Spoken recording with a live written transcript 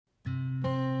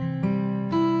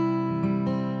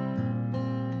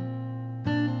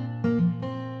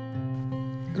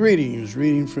Greetings.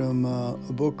 Reading from a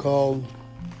book called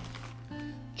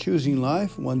Choosing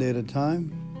Life One Day at a Time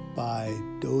by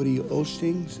Dodie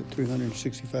Osteen. It's a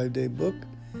 365-day book.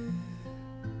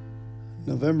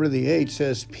 November the 8th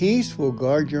says, Peace will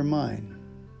guard your mind.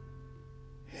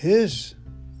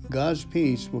 God's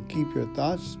peace will keep your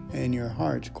thoughts and your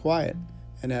hearts quiet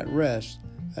and at rest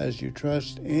as you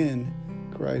trust in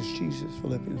Christ Jesus.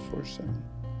 Philippians 4:7.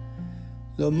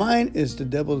 The mind is the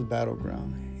devil's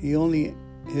battleground.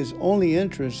 His only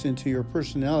interest into your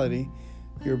personality,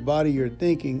 your body, your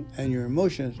thinking, and your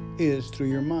emotions is through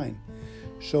your mind.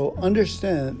 So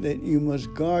understand that you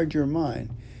must guard your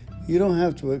mind. You don't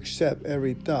have to accept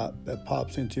every thought that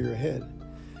pops into your head.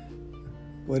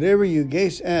 Whatever you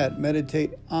gaze at,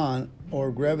 meditate on,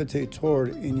 or gravitate toward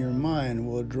in your mind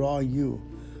will draw you.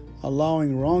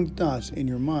 Allowing wrong thoughts in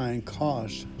your mind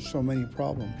cause so many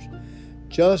problems.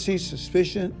 Jealousy,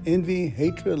 suspicion, envy,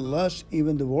 hatred, lust,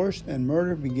 even divorce and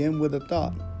murder begin with a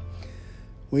thought.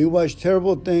 We watch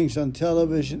terrible things on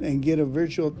television and get a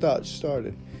virtual thought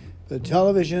started. But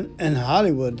television and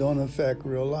Hollywood don't affect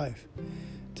real life.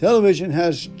 Television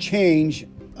has changed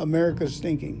America's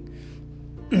thinking,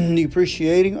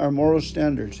 depreciating our moral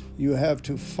standards. You have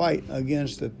to fight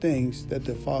against the things that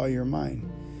defile your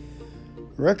mind.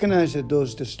 Recognize that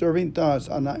those disturbing thoughts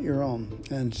are not your own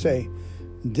and say,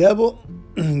 Devil,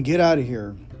 get out of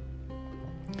here.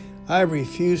 I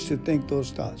refuse to think those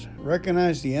thoughts.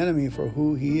 Recognize the enemy for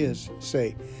who he is.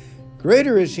 Say,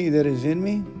 greater is he that is in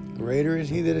me, greater is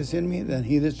he that is in me than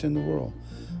he that's in the world.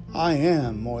 I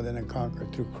am more than a conqueror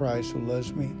through Christ who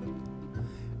loves me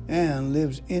and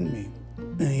lives in me.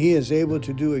 And he is able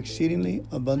to do exceedingly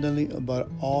abundantly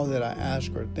about all that I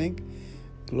ask or think.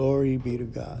 Glory be to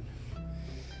God.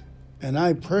 And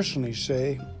I personally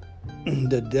say,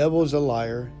 the devil's a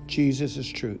liar, Jesus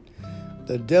is truth.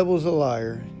 The devil's a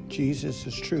liar, Jesus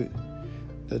is truth.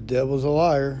 The devil's a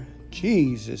liar,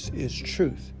 Jesus is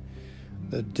truth.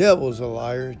 The devil's a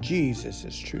liar, Jesus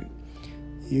is truth.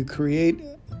 You create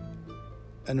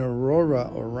an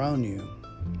aurora around you,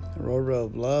 aurora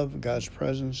of love, God's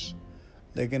presence,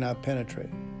 they cannot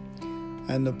penetrate.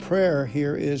 And the prayer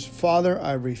here is, Father,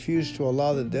 I refuse to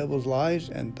allow the devil's lies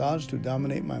and thoughts to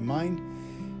dominate my mind.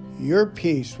 Your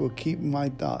peace will keep my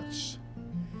thoughts,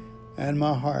 and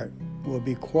my heart will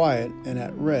be quiet and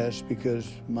at rest because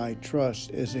my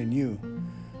trust is in you.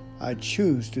 I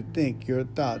choose to think your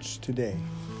thoughts today.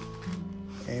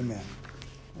 Amen.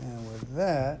 And with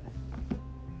that,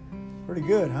 pretty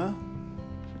good, huh?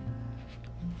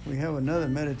 We have another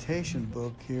meditation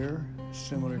book here,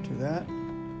 similar to that.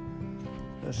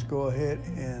 Let's go ahead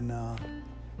and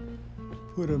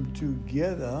put them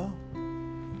together.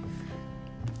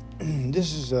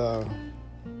 This is the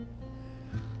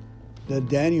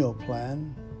Daniel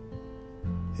Plan.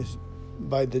 It's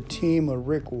by the team of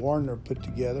Rick Warner put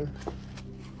together.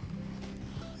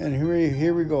 And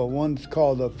here we go. One's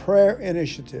called the Prayer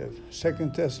Initiative,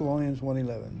 2 Thessalonians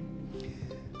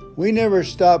 1:11. We never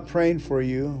stop praying for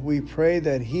you. We pray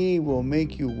that he will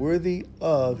make you worthy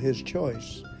of his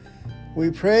choice.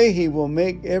 We pray he will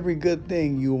make every good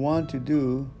thing you want to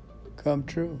do come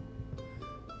true.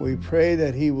 We pray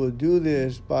that he will do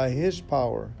this by his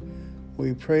power.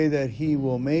 We pray that he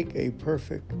will make a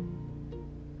perfect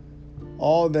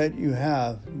all that you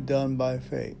have done by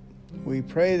faith. We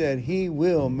pray that he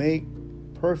will make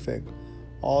perfect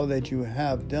all that you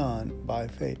have done by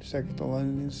faith. 2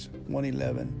 Thessalonians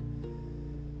 1:11.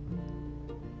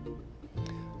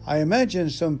 I imagine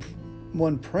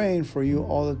someone praying for you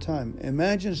all the time.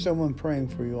 Imagine someone praying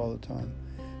for you all the time.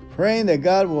 Praying that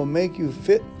God will make you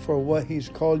fit for what he's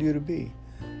called you to be.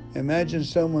 Imagine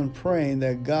someone praying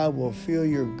that God will fill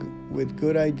you with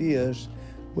good ideas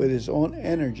with his own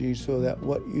energy so that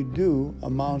what you do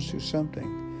amounts to something.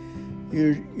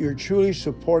 Your truly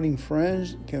supporting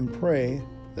friends can pray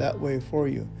that way for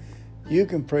you. You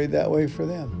can pray that way for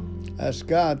them. Ask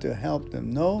God to help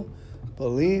them know,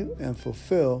 believe, and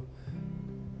fulfill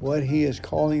what he is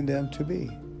calling them to be.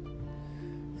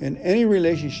 In any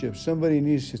relationship, somebody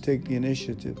needs to take the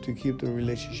initiative to keep the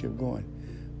relationship going.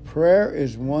 Prayer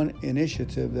is one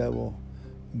initiative that will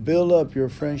build up your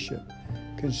friendship.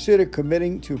 Consider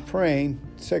committing to praying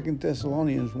 2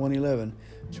 Thessalonians 1:11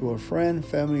 to a friend,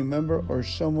 family member, or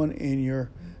someone in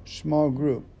your small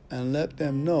group and let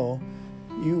them know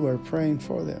you are praying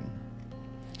for them.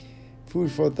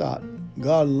 Food for thought.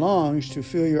 God longs to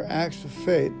fill your acts of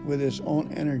faith with his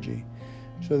own energy,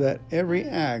 so that every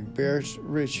act bears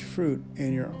rich fruit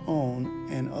in your own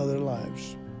and other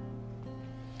lives.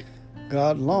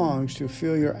 God longs to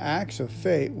fill your acts of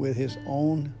faith with his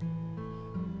own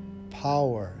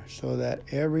power, so that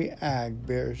every act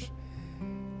bears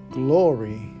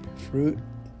glory fruit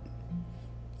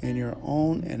in your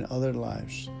own and other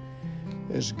lives.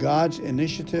 It's God's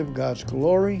initiative, God's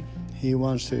glory He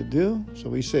wants to do. So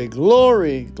we say,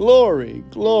 glory, glory,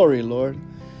 glory, Lord.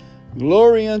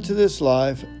 Glory unto this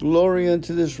life, glory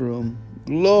unto this room,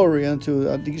 glory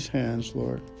unto these hands,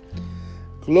 Lord.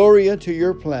 Glory unto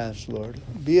your plans, Lord.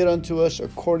 Be it unto us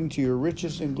according to your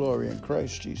riches and glory in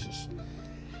Christ Jesus.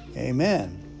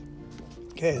 Amen.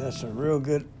 Okay, that's a real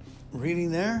good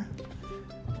reading there.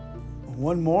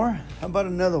 One more. How about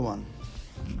another one?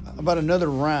 How about another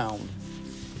round?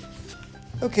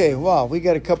 Okay, wow, we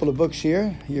got a couple of books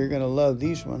here. You're going to love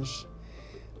these ones.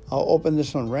 I'll open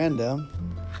this one random.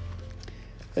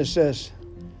 It says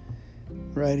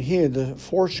right here, the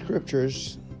 4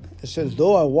 scriptures. It says,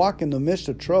 though I walk in the midst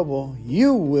of trouble,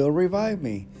 you will revive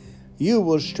me. You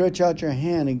will stretch out your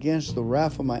hand against the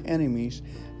wrath of my enemies,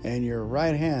 and your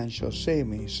right hand shall save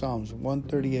me. Psalms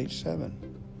 138:7.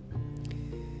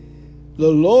 The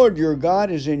Lord your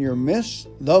God is in your midst.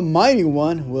 The mighty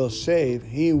one will save.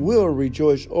 He will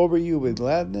rejoice over you with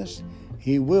gladness.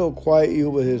 He will quiet you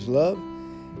with his love.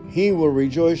 He will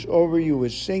rejoice over you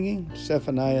with singing.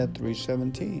 Zephaniah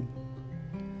 3:17.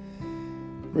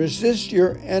 Resist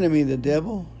your enemy, the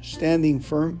devil, standing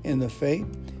firm in the faith,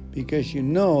 because you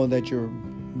know that your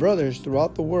brothers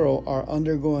throughout the world are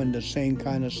undergoing the same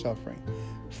kind of suffering.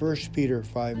 1 Peter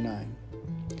 5:9.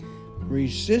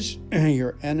 Resist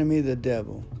your enemy, the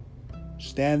devil,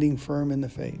 standing firm in the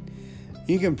faith.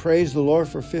 You can praise the Lord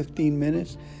for 15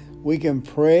 minutes. We can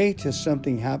pray till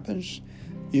something happens.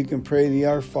 You can pray the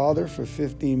Our Father for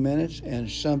 15 minutes and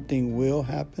something will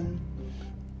happen.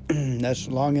 That's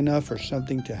long enough for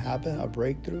something to happen, a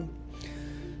breakthrough.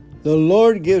 The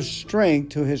Lord gives strength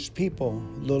to his people.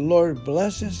 The Lord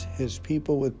blesses his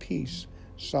people with peace.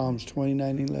 Psalms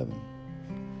 29:11.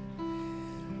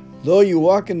 Though you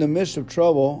walk in the midst of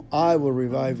trouble, I will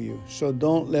revive you. So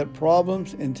don't let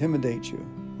problems intimidate you.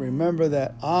 Remember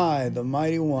that I, the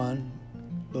mighty one,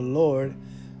 the Lord,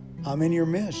 I'm in your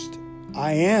midst.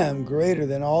 I am greater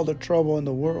than all the trouble in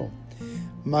the world.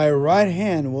 My right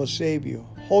hand will save you.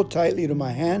 Hold tightly to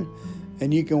my hand,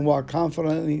 and you can walk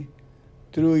confidently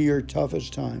through your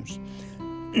toughest times.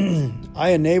 I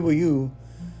enable you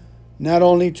not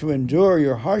only to endure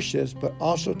your hardships, but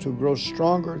also to grow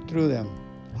stronger through them.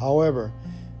 However,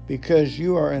 because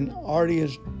you are an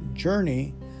arduous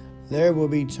journey, there will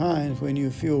be times when you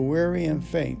feel weary and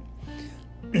faint.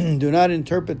 Do not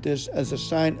interpret this as a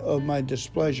sign of my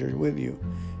displeasure with you.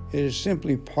 It is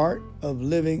simply part of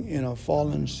living in a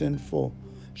fallen, sinful,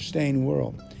 stained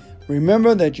world.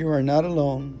 Remember that you are not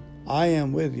alone. I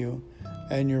am with you,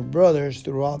 and your brothers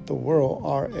throughout the world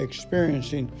are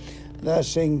experiencing that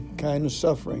same kind of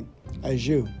suffering as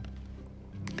you.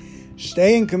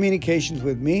 Stay in communications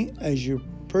with me as you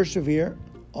persevere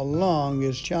along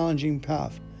this challenging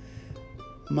path.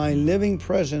 My living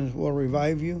presence will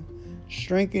revive you,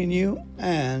 strengthen you,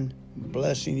 and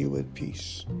blessing you with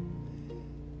peace.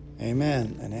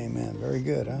 Amen and amen. Very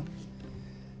good, huh?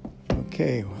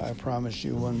 Okay, I promise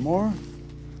you one more.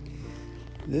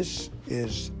 This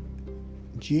is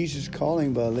Jesus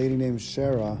Calling by a lady named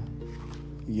Sarah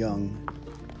Young.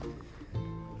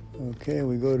 Okay,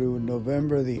 we go to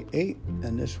November the 8th,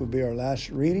 and this will be our last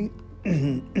reading.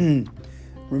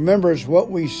 Remember, it's what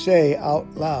we say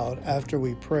out loud after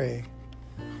we pray.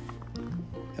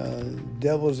 The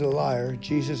devil's a liar,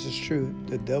 Jesus is truth.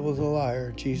 The devil's a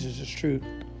liar, Jesus is truth.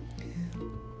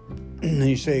 And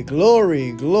you say,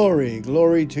 glory, glory,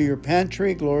 glory to your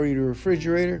pantry, glory to your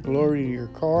refrigerator, glory to your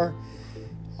car.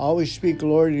 Always speak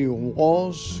glory to your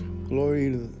walls,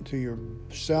 glory to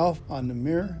yourself on the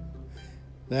mirror.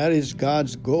 That is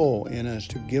God's goal in us,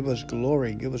 to give us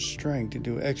glory, give us strength to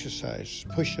do exercise,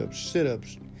 push-ups,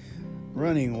 sit-ups,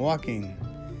 running, walking,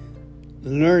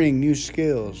 learning new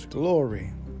skills.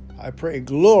 Glory. I pray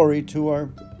glory to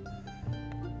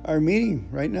our meeting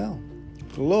right now.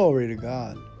 Glory to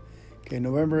God. Okay,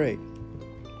 November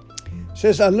 8th. It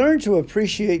says, I learned to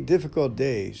appreciate difficult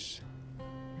days.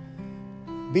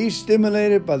 Be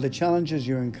stimulated by the challenges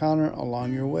you encounter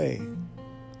along your way.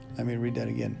 Let me read that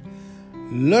again.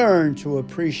 Learn to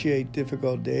appreciate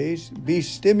difficult days. Be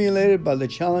stimulated by the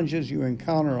challenges you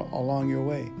encounter along your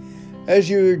way. As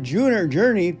you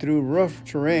journey through rough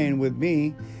terrain with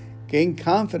me, gain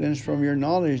confidence from your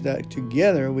knowledge that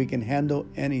together we can handle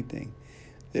anything.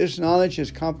 This knowledge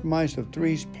is comprised of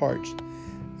 3 parts: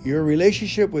 your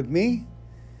relationship with me,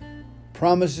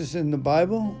 promises in the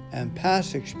Bible, and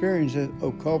past experiences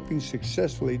of coping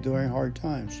successfully during hard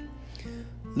times.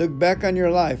 Look back on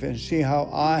your life and see how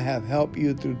I have helped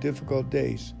you through difficult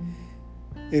days.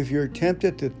 If you're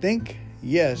tempted to think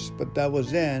Yes, but that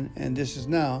was then, and this is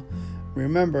now.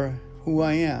 Remember who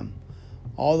I am.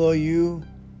 Although you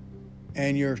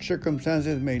and your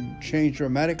circumstances may change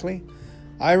dramatically,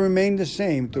 I remain the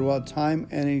same throughout time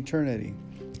and eternity.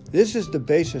 This is the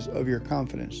basis of your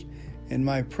confidence. In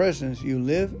my presence you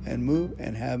live and move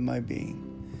and have my being.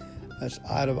 That's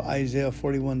out of Isaiah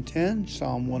 41:10,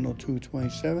 Psalm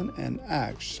 102:27, and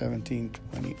Acts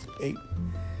 17:28.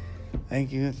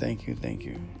 Thank you, thank you, thank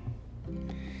you.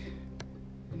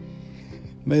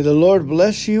 May the Lord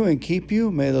bless you and keep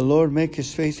you. May the Lord make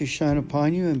his face to shine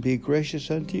upon you and be gracious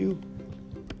unto you.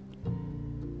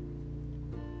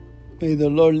 May the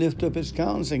Lord lift up his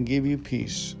countenance and give you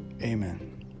peace. Amen.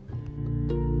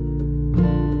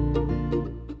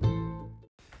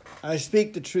 I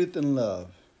speak the truth in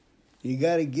love. You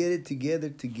got to get it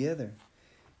together.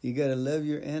 You got to love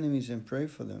your enemies and pray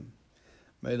for them.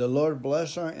 May the Lord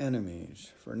bless our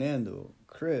enemies. Fernando,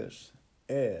 Chris,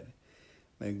 Ed.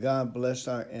 May God bless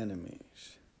our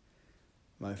enemies,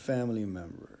 my family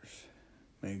members.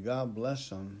 May God bless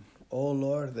them. Oh,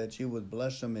 Lord, that you would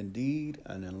bless them indeed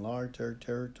and enlarge their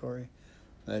territory,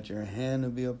 that your hand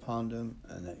will be upon them,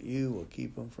 and that you will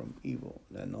keep them from evil,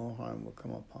 that no harm will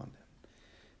come upon them.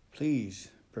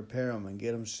 Please prepare them and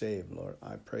get them saved, Lord.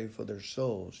 I pray for their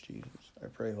souls, Jesus. I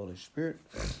pray, Holy Spirit,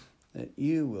 that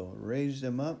you will raise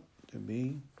them up to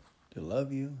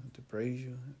love you, to praise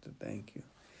you, to thank you.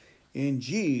 In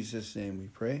Jesus' name we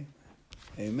pray.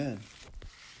 Amen.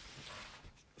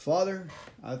 Father,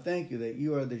 I thank you that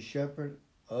you are the shepherd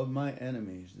of my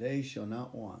enemies. They shall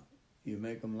not want. You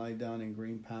make them lie down in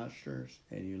green pastures,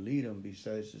 and you lead them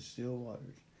beside the still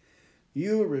waters.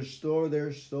 You restore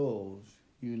their souls.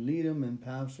 You lead them in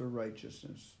paths of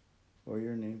righteousness for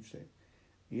your name's sake.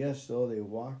 Yes, though they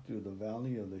walk through the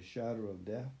valley of the shadow of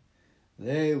death,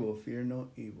 they will fear no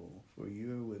evil, for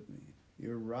you are with me.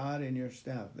 Your rod and your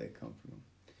staff, they comfort them.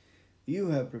 You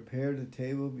have prepared a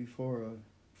table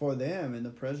for them in the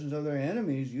presence of their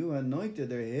enemies. You anointed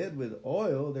their head with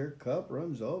oil. Their cup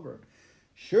runs over.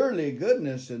 Surely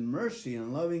goodness and mercy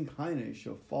and loving kindness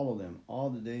shall follow them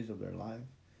all the days of their life,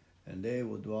 and they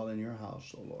will dwell in your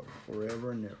house, O Lord,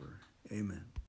 forever and ever. Amen.